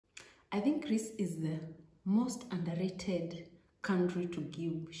I think Greece is the most underrated country to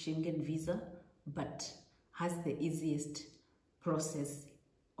give Schengen visa, but has the easiest process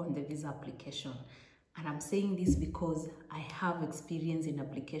on the visa application. And I'm saying this because I have experience in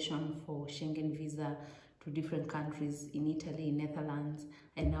application for Schengen visa to different countries, in Italy, in Netherlands,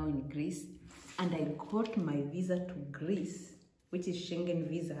 and now in Greece. And I got my visa to Greece, which is Schengen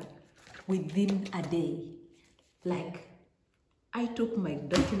visa, within a day. Like, I took my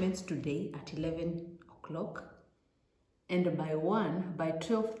documents today at 11 o'clock, and by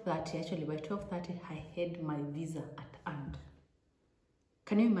 12:30, actually by 12:30, I had my visa at hand.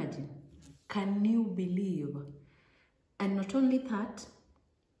 Can you imagine? Can you believe? And not only that,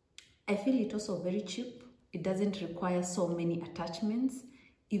 I feel it also very cheap. It doesn't require so many attachments.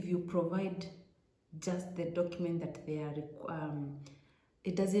 If you provide just the document that they are,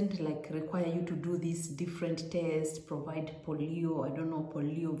 it doesn't like require you to do these different tests, provide polio, I don't know,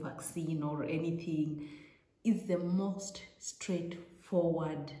 polio vaccine or anything. It's the most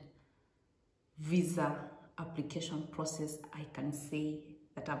straightforward visa application process I can say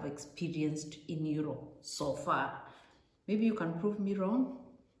that I've experienced in Europe so far. Maybe you can prove me wrong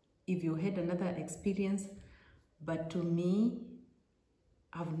if you had another experience, but to me,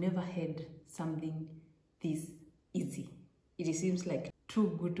 I've never had something this easy. It seems like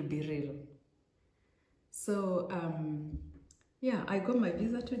too good to be real. So yeah, I got my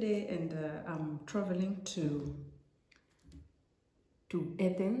visa today, and I'm traveling to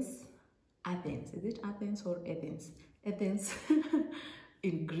Athens. Is it Athens or Athens? Athens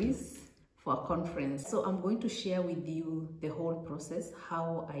in Greece for a conference. So I'm going to share with you the whole process,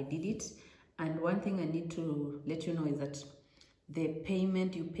 how I did it. And one thing I need to let you know is that the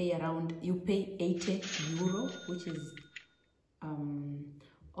payment you pay 80 euro, which is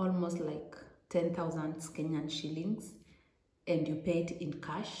almost like 10,000 Kenyan shillings, and you pay it in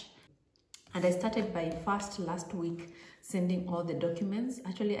cash. And I started by last week sending all the documents.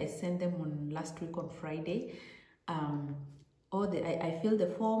 Actually, I sent them on last week on Friday. I filled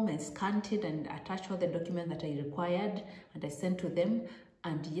the form, I scanned it and attached all the documents that I required, and I sent to them.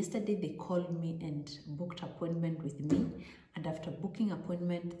 And yesterday they called me and booked appointment with me. And after booking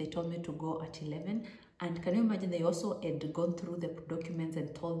appointment, they told me to go at 11. And can you imagine, they also had gone through the documents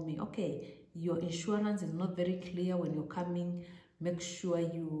and told me, okay, your insurance is not very clear when you're coming. Make sure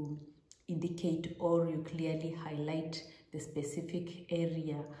you indicate or you clearly highlight the specific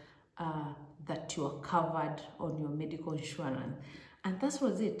area that you are covered on your medical insurance. And that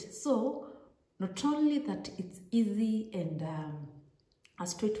was it. So not only that it's easy and a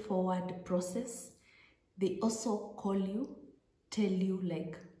straightforward process, they also call you, tell you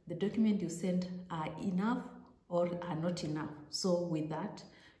like the document you send are enough or are not enough. So with that,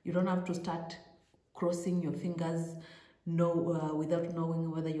 you don't have to start crossing your fingers without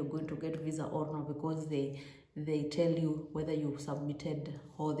knowing whether you're going to get visa or not, because they tell you whether you've submitted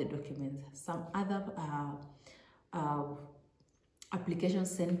all the documents. Some other application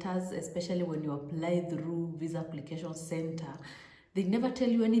centers, especially when you apply through visa application center, they never tell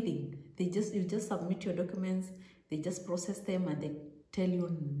you anything. You just submit your documents, they just process them, and they tell you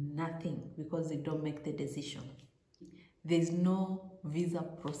nothing because they don't make the decision. There's no visa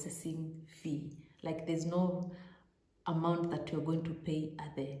processing fee. Like, there's no amount that you're going to pay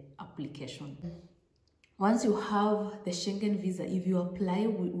at the application. Once you have the Schengen visa, if you apply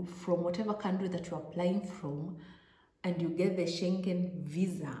from whatever country that you're applying from, and you get the Schengen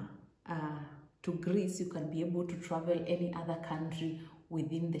visa to Greece, you can be able to travel any other country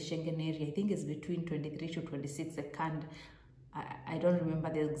within the Schengen area. I think it's between 23 to 26. I don't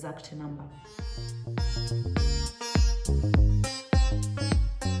remember the exact number.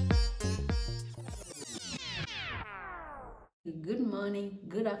 Good morning,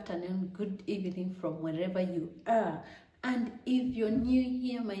 good afternoon, good evening from wherever you are. And if you're new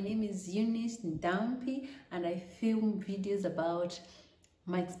here, my name is Eunice Ndampi, and I film videos about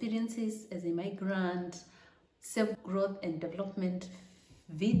my experiences as a migrant, self-growth and development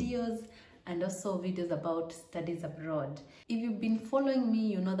videos, and also videos about studies abroad. If you've been following me,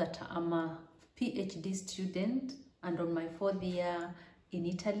 you know that I'm a PhD student and on my 4th year in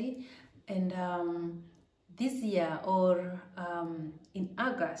Italy. And this year, or in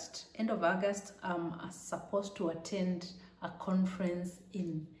August, end of August, I'm supposed to attend a conference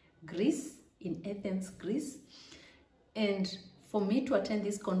in Greece, in Athens, Greece. And for me to attend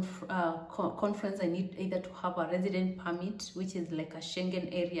this conference, I need either to have a resident permit, which is like a Schengen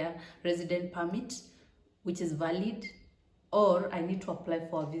area resident permit, which is valid, or I need to apply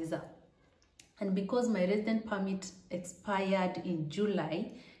for a visa. And because my resident permit expired in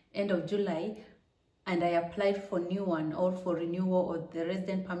July, end of July, and I applied for new one or for renewal or the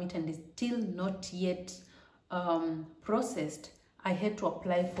resident permit and it's still not yet processed, I had to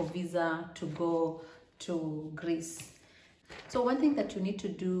apply for visa to go to Greece. So one thing that you need to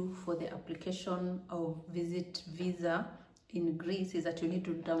do for the application of visit visa in Greece is that you need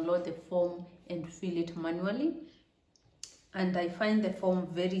to download the form and fill it manually. And I find the form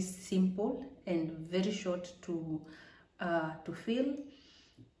very simple and very short to fill,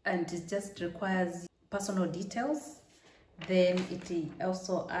 and it just requires personal details. Then it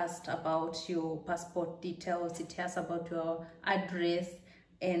also asked about your passport details. It asks about your address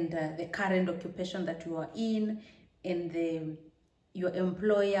and the current occupation that you are in, and your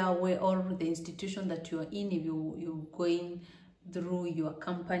employer, or the institution that you are in if you're going through your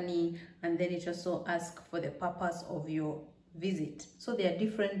company. And then it also asks for the purpose of your visit. So there are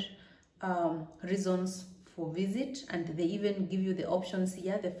different reasons for visit, and they even give you the options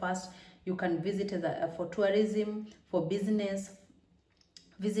here. The first, you can visit for tourism, for business,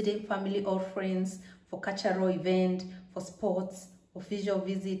 visiting family or friends, for cultural event, for sports, official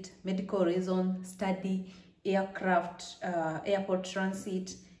visit, medical reason, study, aircraft, airport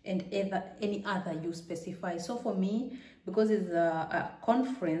transit, and any other you specify. So for me, because it's a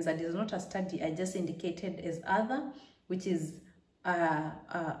conference and it's not a study, I just indicated as other, which is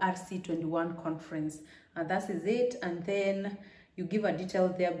RC21 conference, and that is it. And then you give a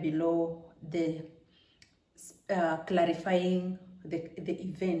detail there below, the clarifying the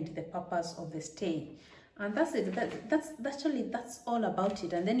event, the purpose of the stay, and that's it. That's all about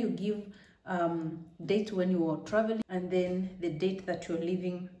it. And then you give date when you are traveling, and then the date that you're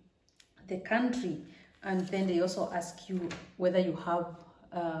leaving the country. And then they also ask you whether you have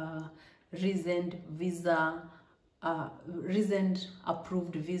recent visa, recent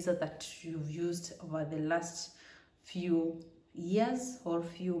approved visa that you've used over the last few years or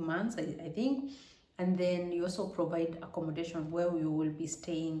few months, I think. And then you also provide accommodation where you will be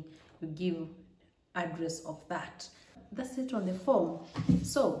staying. You give address of that. That's it on the form.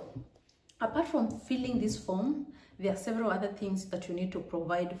 So apart from filling this form, there are several other things that you need to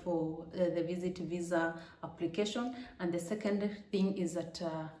provide for the visit visa application. And the second thing is that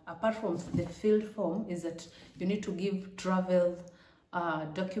apart from the filled form, is that you need to give travel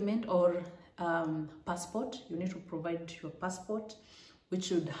document or passport. You need to provide your passport, which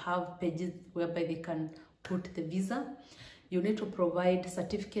should have pages whereby they can put the visa. You need to provide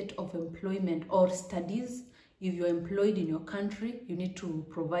certificate of employment or studies. If you're employed in your country, you need to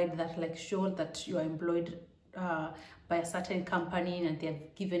provide that, like show that you are employed by a certain company and they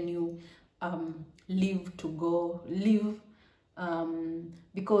have given you leave to go live,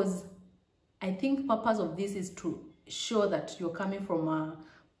 because I think purpose of this is to show that you're coming from a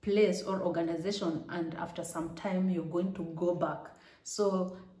place or organization, and after some time you're going to go back.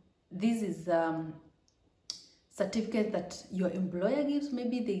 So this is certificate that your employer gives.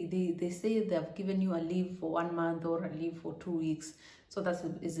 Maybe they say they have given you a leave for 1 month or a leave for 2 weeks. So that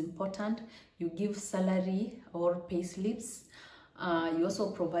is important. You give salary or pay slips. You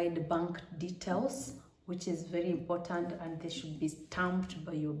also provide bank details, which is very important, and they should be stamped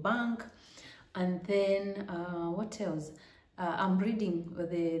by your bank. And then what else? I'm reading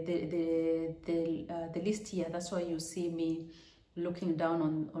the list here. That's why you see me looking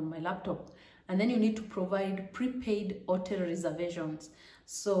down on my laptop. And then you need to provide prepaid hotel reservations.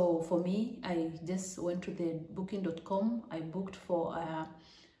 So for me, I just went to the booking.com. I booked for a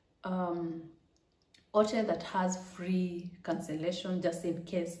hotel that has free cancellation, just in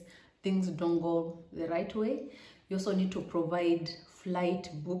case things don't go the right way. You also need to provide flight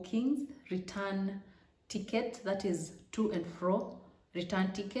bookings, return ticket, that is to and fro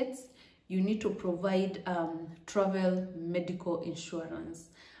return tickets. You need to provide travel medical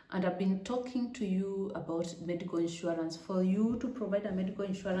insurance. And I've been talking to you about medical insurance. For you to provide a medical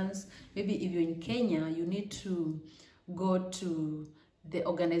insurance, maybe if you're in Kenya, you need to go to the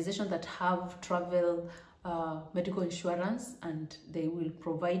organization that have travel medical insurance, and they will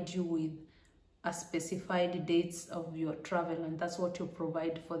provide you with a specified dates of your travel, and that's what you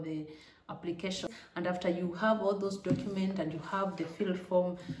provide for the application. And after you have all those documents and you have the filled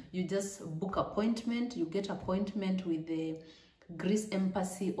form, you just book appointment. You get appointment with the Greece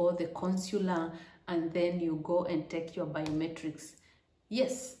embassy or the consular, and then you go and take your biometrics.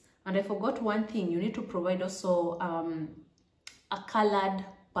 Yes, and I forgot one thing. You need to provide also a colored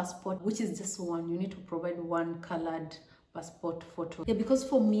passport, which is just one. You need to provide one colored passport photo. Yeah, because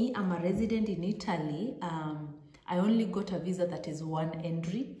for me, I'm a resident in Italy. I only got a visa that is one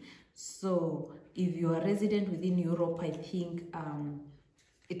entry. So if you are a resident within Europe, I think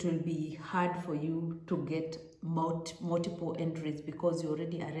it will be hard for you to get multiple entries because you're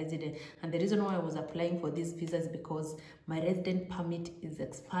already a resident. And the reason why I was applying for this visa is because my resident permit is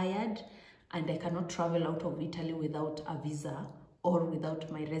expired and I cannot travel out of Italy without a visa or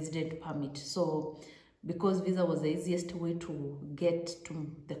without my resident permit. So because visa was the easiest way to get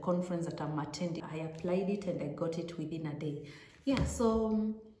to the conference that I'm attending, I applied it and I got it within a day. Yeah,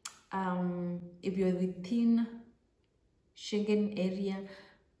 so if you're within Schengen area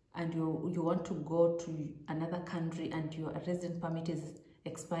and you want to go to another country and your resident permit is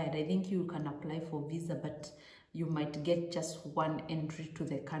expired, I think you can apply for visa, but you might get just one entry to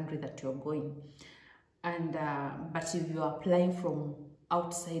the country that you're going. And but if you're applying from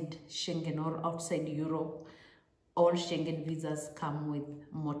outside Schengen or outside Europe, all Schengen visas come with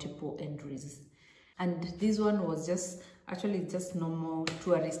multiple entries. And this one was just normal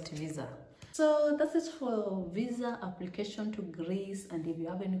tourist visa. So that's it for visa application to Greece. And if you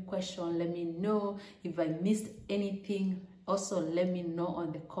have any question, let me know. If I missed anything, also let me know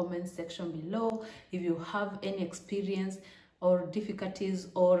on the comment section below. If you have any experience or difficulties,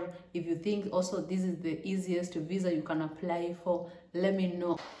 or if you think also this is the easiest visa you can apply for, let me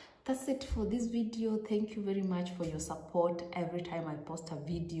know. That's it for this video. Thank you very much for your support every time I post a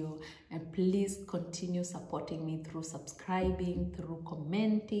video, and please continue supporting me through subscribing, through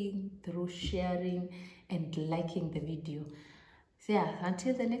commenting, through sharing and liking the video. So yeah,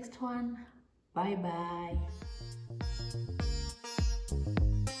 until the next one, bye bye.